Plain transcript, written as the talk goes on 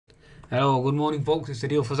Hello, good morning folks, it's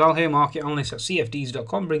Adil Fazal here, market analyst at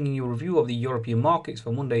CFDs.com, bringing you a review of the European markets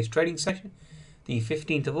for Monday's trading session, the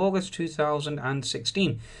 15th of August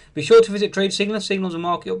 2016. Be sure to visit Trade Signals and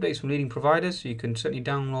market updates from leading providers. You can certainly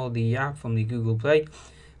download the app from the Google Play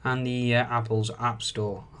and the Apple's App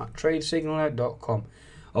Store at tradesignaler.com.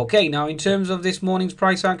 Okay, now in terms of this morning's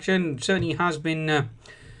price action, it certainly has been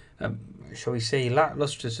shall we say,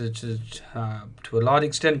 lackluster to a large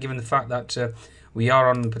extent, given the fact that we are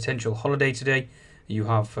on potential holiday today. You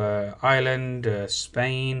have Ireland,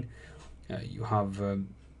 Spain, you have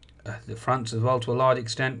the France as well to a large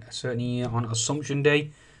extent, certainly on Assumption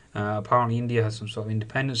Day. Apparently India has some sort of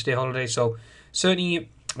Independence Day holiday, so certainly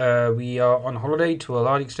we are on holiday to a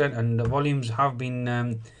large extent, and the volumes have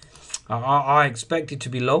been are expected to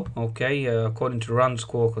be low, okay, according to Rand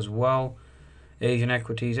Squawk as well. Asian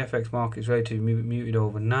equities, FX markets relatively muted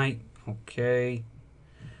overnight, okay.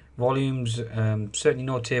 Volumes, certainly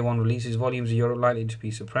no tier 1 releases. Volumes in Europe likely to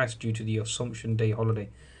be suppressed due to the Assumption Day holiday.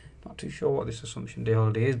 Not too sure what this Assumption Day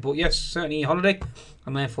holiday is, but yes, certainly a holiday,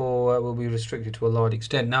 and therefore will be restricted to a large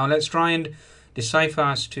extent. Now let's try and decipher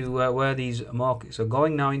as to where these markets are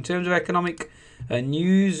going. Now in terms of economic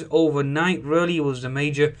news, overnight really was the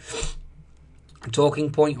major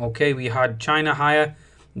talking point. Okay, we had China higher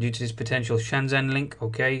due to this potential Shenzhen link.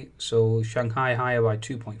 Okay, so Shanghai higher by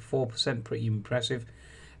 2.4%, pretty impressive.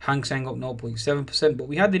 Hang Seng up 0.7%, but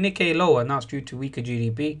we had the Nikkei lower, and that's due to weaker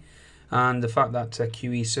GDP and the fact that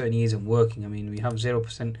QE certainly isn't working. I mean, we have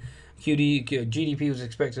 0%. GDP was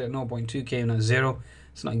expected at 0.2, came in at 0.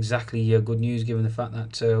 It's not exactly good news given the fact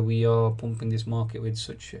that we are pumping this market with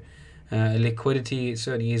such liquidity. It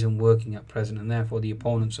certainly isn't working at present, and therefore the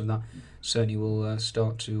opponents of that certainly will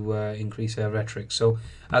start to increase their rhetoric. So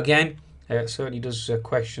again, it certainly does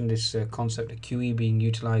question this concept of QE being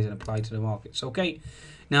utilised and applied to the markets. Okay.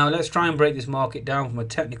 Now let's try and break this market down from a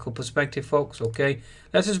technical perspective, folks. Okay,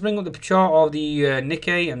 let's just bring up the chart of the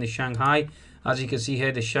Nikkei and the Shanghai. As you can see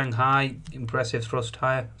here, the Shanghai impressive thrust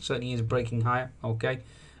higher, certainly is breaking higher. Okay,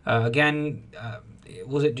 again,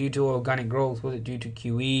 was it due to organic growth? Was it due to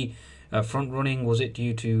QE front running? Was it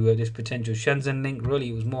due to this potential Shenzhen link?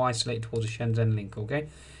 Really, it was more isolated towards the Shenzhen link. Okay,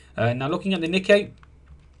 now looking at the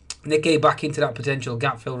Nikkei back into that potential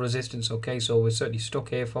gap fill resistance. Okay, so we're certainly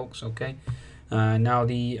stuck here, folks. Okay. Now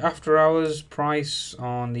the after hours price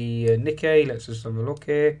on the Nikkei, let's just have a look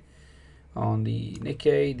here. On the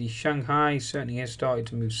Nikkei, the Shanghai certainly has started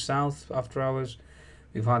to move south after hours.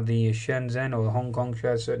 We've had the Shenzhen or the Hong Kong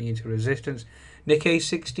share certainly into resistance. Nikkei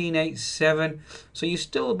 1687. So you're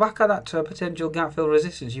still back at that potential gap fill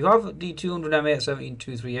resistance. You have the 200 MA at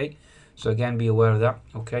 17238. So again, be aware of that.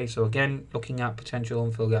 Okay, so again, looking at potential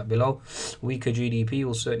unfill gap below. Weaker GDP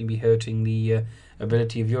will certainly be hurting the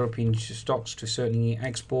ability of European stocks to certainly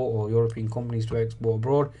export, or European companies to export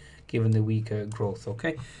abroad, given the weaker growth.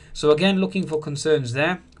 Okay, so again, looking for concerns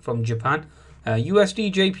there from Japan.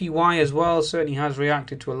 USD JPY as well certainly has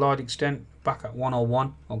reacted to a large extent, back at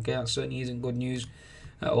 101. Okay, that certainly isn't good news,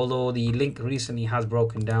 although the link recently has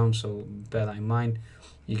broken down, so bear that in mind.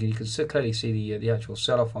 You can clearly see the actual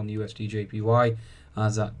sell-off on the USD JPY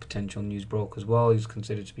as that potential news broke as well. Is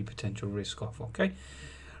considered to be potential risk off. Okay,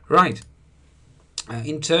 right.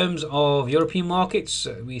 In terms of European markets,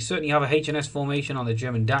 we certainly have a HNS formation on the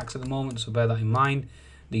German DAX at the moment, so bear that in mind.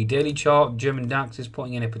 The daily chart, German DAX is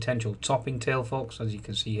putting in a potential topping tail, folks, as you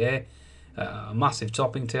can see here. A massive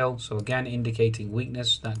topping tail, so again indicating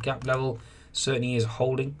weakness. That gap level certainly is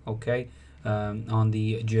holding, okay, on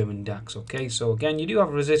the German DAX. Okay, so again, you do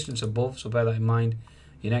have resistance above, so bear that in mind.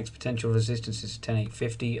 Your next potential resistance is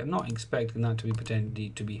 10850. I'm not expecting that to be potentially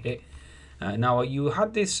to be hit. Now you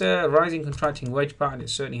had this rising contracting wedge pattern. It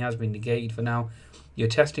certainly has been negated for now. You're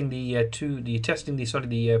testing the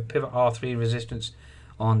pivot R3 resistance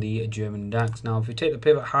on the German DAX. Now if you take the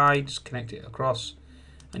pivot high, just connect it across,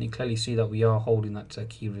 and you clearly see that we are holding that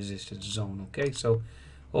key resistance zone. Okay, so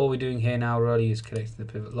all we're doing here now really is connecting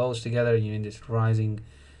the pivot lows together, and you're in this rising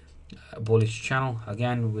bullish channel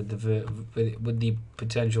again with the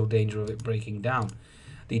potential danger of it breaking down.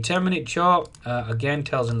 The 10-minute chart again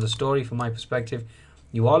tells another story from my perspective.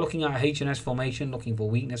 You are looking at a HNS formation, looking for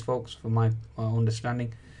weakness, folks, from my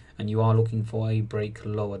understanding, and you are looking for a break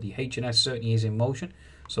lower. The HNS certainly is in motion,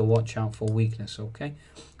 so watch out for weakness. Okay,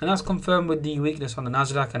 and that's confirmed with the weakness on the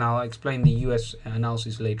Nasdaq, and I'll explain the US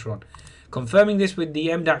analysis later on. Confirming this with the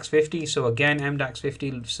MDAX 50. So again, MDAX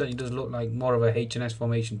 50 certainly does look like more of a HNS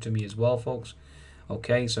formation to me as well, folks.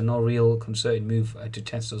 Okay, so no real concerted move to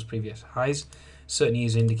test those previous highs. Certainly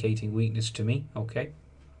is indicating weakness to me. Okay,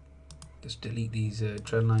 just delete these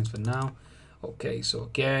trend lines for now. Okay, so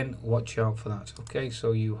again, watch out for that. Okay,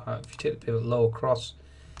 so you have, if you take the pivot low across,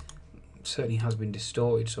 certainly has been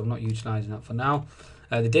distorted, so I'm not utilizing that for now.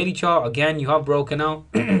 The daily chart, again, you have broken out,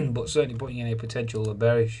 but certainly putting in a potential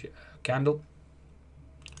bearish candle.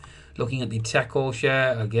 Looking at the tech all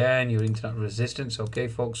share, again, you're into that resistance, okay,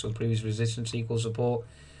 folks, so previous resistance equals support,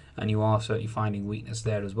 and you are certainly finding weakness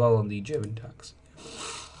there as well on the German DAX.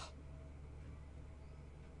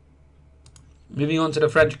 Moving on to the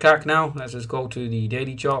French CAC now, let's just go to the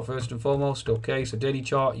daily chart first and foremost, okay, so daily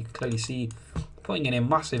chart, you can clearly see putting in a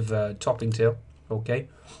massive topping tail, okay,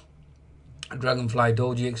 Dragonfly,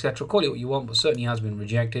 Doji, etc. Call it what you want, but certainly has been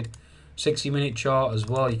rejected. 60-minute chart as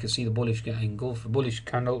well, you can see the bullish engulf, the bullish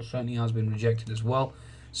candle certainly has been rejected as well,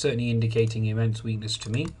 certainly indicating immense weakness to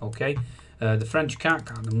me, okay. The French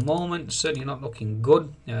CAC at the moment certainly not looking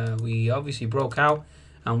good. We obviously broke out,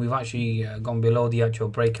 and we've actually gone below the actual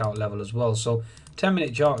breakout level as well. So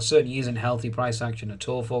 10-minute chart certainly isn't healthy price action at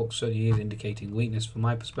all, folks. Certainly is indicating weakness from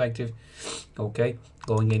my perspective, okay,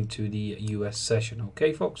 going into the US session,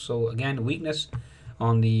 okay, folks. So again, weakness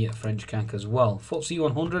on the French CAC as well. FTSE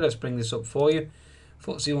 100, let's bring this up for you.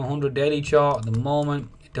 FTSE 100 daily chart at the moment,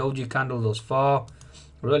 doji candle thus far,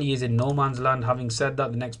 really is in no man's land. Having said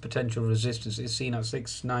that, the next potential resistance is seen at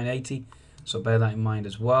 6,980, so bear that in mind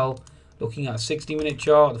as well. Looking at a 60-minute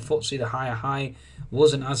chart, the FTSE, the higher high,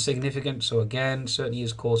 wasn't as significant, so again, certainly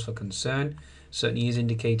is cause for concern. Certainly is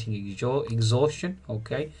indicating exhaustion,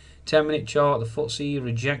 okay. 10-minute chart, the FTSE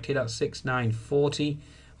rejected at 6,940,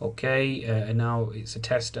 okay, and now it's a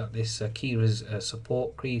test at this key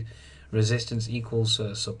resistance equals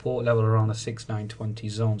support level around the 6,920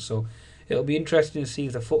 zone. So it'll be interesting to see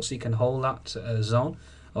if the FTSE can hold that zone.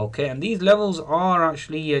 Okay, and these levels are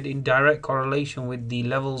actually in direct correlation with the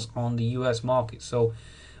levels on the US market. So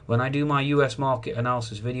when I do my US market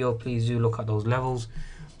analysis video, please do look at those levels,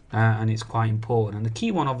 and it's quite important. And the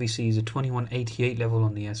key one obviously is the 2188 level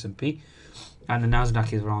on the S&P, and the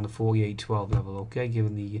Nasdaq is around the 4812 level, okay,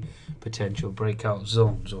 given the potential breakout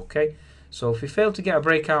zones, okay. So if you fail to get a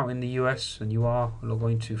breakout in the US, and you are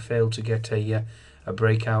going to fail to get a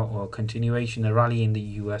breakout or continuation, a rally in the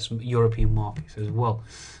European markets as well.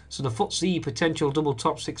 So the FTSE potential double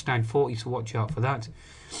top 6940, so watch out for that,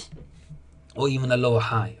 or even a lower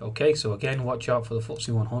high, okay. So again, watch out for the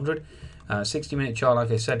FTSE 100. 60-minute chart,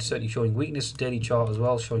 like I said, certainly showing weakness. Daily chart as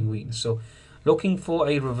well showing weakness. So looking for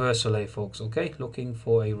a reversal here, folks, okay, looking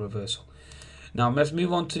for a reversal. Now let's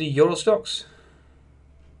move on to the Euro stocks.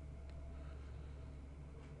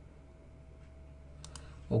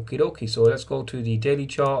 Okie dokie, so let's go to the daily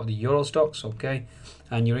chart, the Euro stocks, okay,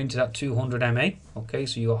 and you're into that 200 MA, okay,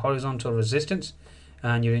 so you got horizontal resistance,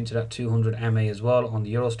 and you're into that 200 MA as well on the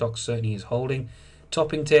Euro stocks. Certainly is holding.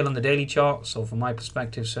 Topping tail on the daily chart, so from my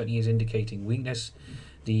perspective, certainly is indicating weakness.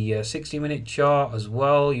 The 60-minute chart as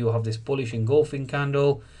well, you have this bullish engulfing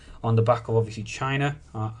candle on the back of obviously China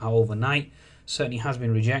overnight. Certainly has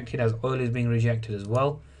been rejected, as oil is being rejected as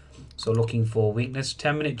well, so looking for weakness.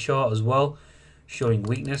 10-minute chart as well, showing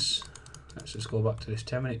weakness. Let's just go back to this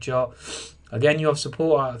 10-minute chart. Again, you have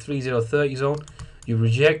support at 3030 zone. You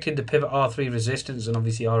rejected the pivot R3 resistance, and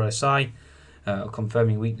obviously RSI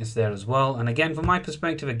confirming weakness there as well. And again, from my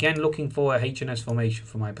perspective, again looking for a HNS formation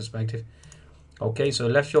from my perspective. Okay, so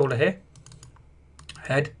left shoulder here,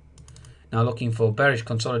 head. Now looking for bearish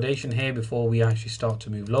consolidation here before we actually start to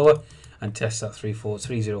move lower and test that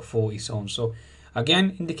 3040 zone. So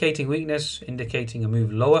again, indicating weakness, indicating a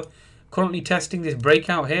move lower. Currently testing this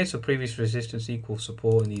breakout here, so previous resistance equals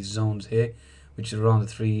support in these zones here, which is around the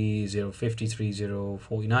 3050,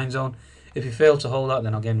 3049 zone. If you fail to hold that,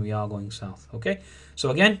 then again we are going south, okay. So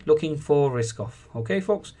again, looking for risk off, okay,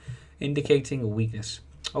 folks, indicating a weakness.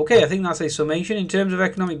 Okay, I think that's a summation in terms of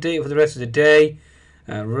economic data for the rest of the day.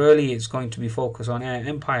 Really, it's going to be focused on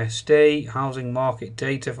Empire State, housing market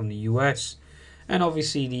data from the US, and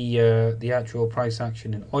obviously the actual price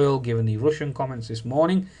action in oil, given the Russian comments this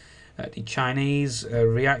morning. The Chinese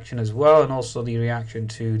reaction as well, and also the reaction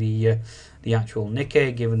to the actual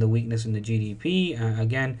Nikkei, given the weakness in the GDP.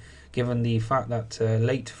 Again, given the fact that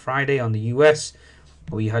late Friday on the US,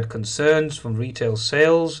 we had concerns from retail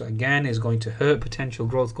sales, again, is going to hurt potential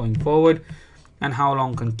growth going forward. And how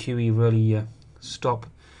long can QE really stop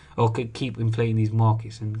or keep inflating these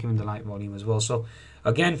markets, and given the light volume as well. So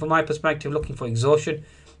again, from my perspective, looking for exhaustion,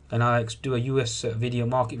 and I'll do a US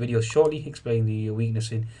market video shortly explaining the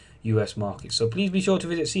weakness in US markets. So please be sure to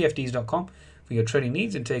visit cfds.com for your trading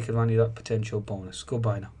needs and take advantage of that potential bonus.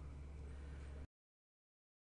 Goodbye now.